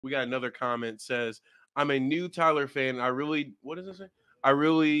We got another comment says, "I'm a new Tyler fan. I really, what does it say? I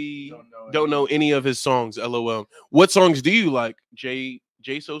really don't know any of his songs. LOL. What songs do you like?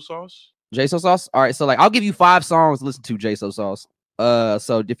 J-So Sauce? J-So Sauce. All right, so like I'll give you 5 songs to listen to J-So Sauce.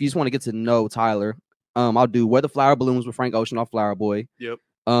 So if you just want to get to know Tyler, I'll do Where the Flower Blooms with Frank Ocean off Flower Boy. Yep.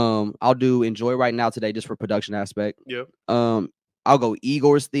 I'll do Enjoy Right Now Today just for production aspect. Yep. I'll go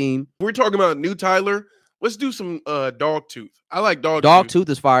Igor's Theme. We're talking about new Tyler. Let's do some Dogtooth. I like Dogtooth. Dogtooth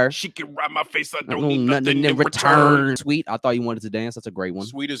is fire. She can ride my face. I don't need nothing in return. Sweet. I thought you wanted to dance. That's a great one.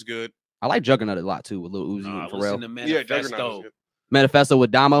 Sweet is good. I like Juggernaut a lot too with Lil Uzi and Pharrell. Yeah, Juggernaut is good. Manifesto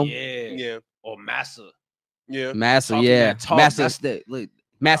with Damo. Yeah. Or Massa. Yeah. Massa. Talking Yeah. that talk, Massa.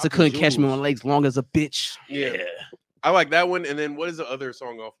 Massa couldn't catch me jewels. on legs long as a bitch. Yeah. I like that one. And then what is the other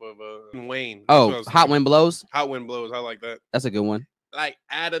song off of Wayne? Oh, Hot Wind Blows. Hot Wind Blows. I like that. That's a good one. Like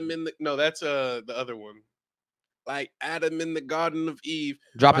Adam in the that's the other one. Like Adam in the Garden of Eve.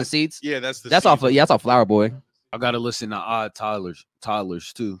 Dropping Seeds. Yeah, that's off. Yeah, that's off Flower Boy. I gotta listen to Odd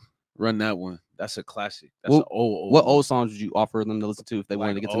Toddlers too. Run that one. That's a classic. That's an old. What old songs would you offer them to listen to if they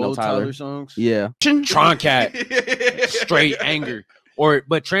wanted to get to know Tyler? Songs? Yeah. Tron Cat. Straight anger.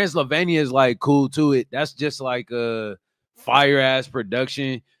 But Transylvania is like cool to it. That's just like fire ass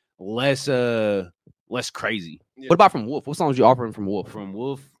production, less crazy. Yeah. What about from Wolf? What songs you offering from Wolf? From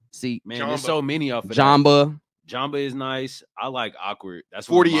Wolf, see, man, there's so many off of Jamba. Jamba is nice. I like Awkward. That's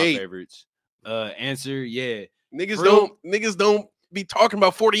 48. one of my favorites. Answer, yeah. Niggas don't be talking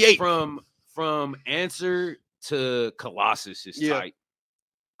about 48. From Answer to Colossus is tight.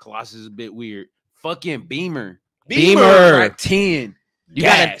 Colossus is a bit weird. Fucking Beamer. Track 10. You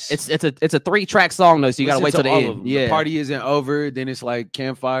gotta, it's a 3-track song though, so you gotta wait till the end. Yeah, the party isn't over. Then it's like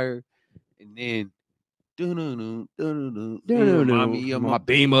Campfire, and then my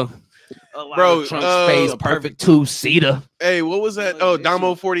Beamer, bro. Trunk space, perfect 2-seater. Hey, what was that? Oh,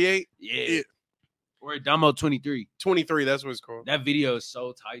 Damo 48. Yeah, or Damo 23. 23. That's what it's called. That video is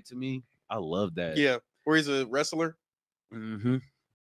so tight to me. I love that. Yeah, where he's a wrestler. Mm-hmm.